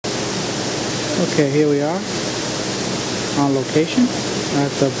Okay, here we are on location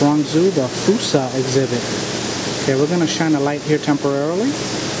at the Bronx Zoo, the Fossa exhibit. Okay, we're going to shine a light here temporarily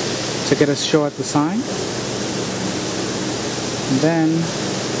to get a show at the sign. And then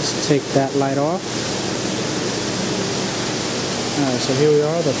let's take that light off. Alright, so here we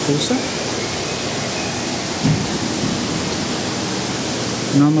are, the Fossa.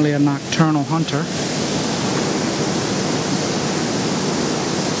 Normally a nocturnal hunter.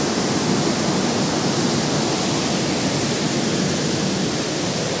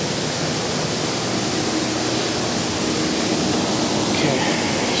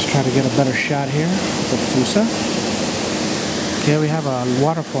 Try to get a better shot here with the Fossa. Okay, we have a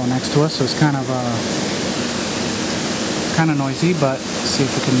waterfall next to us, so it's kind of noisy, but see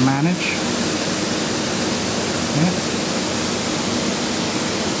if we can manage. Okay.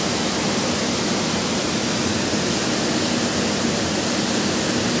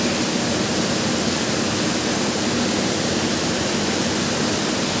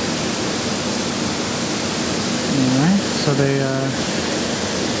 All right, so they oh,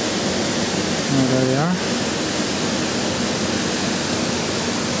 there they are.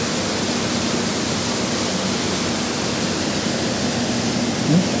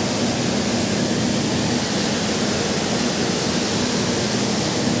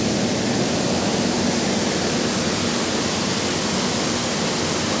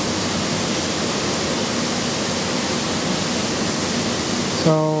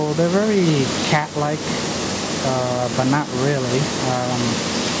 So they're very cat-like, but not really.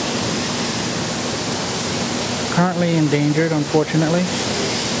 Currently endangered, unfortunately.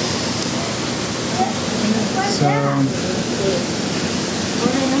 So,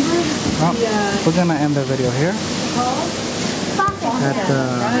 well, we're gonna end the video here at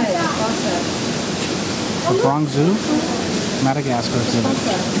the Bronx Zoo, Madagascar exhibit.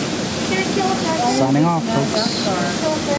 Signing off, folks.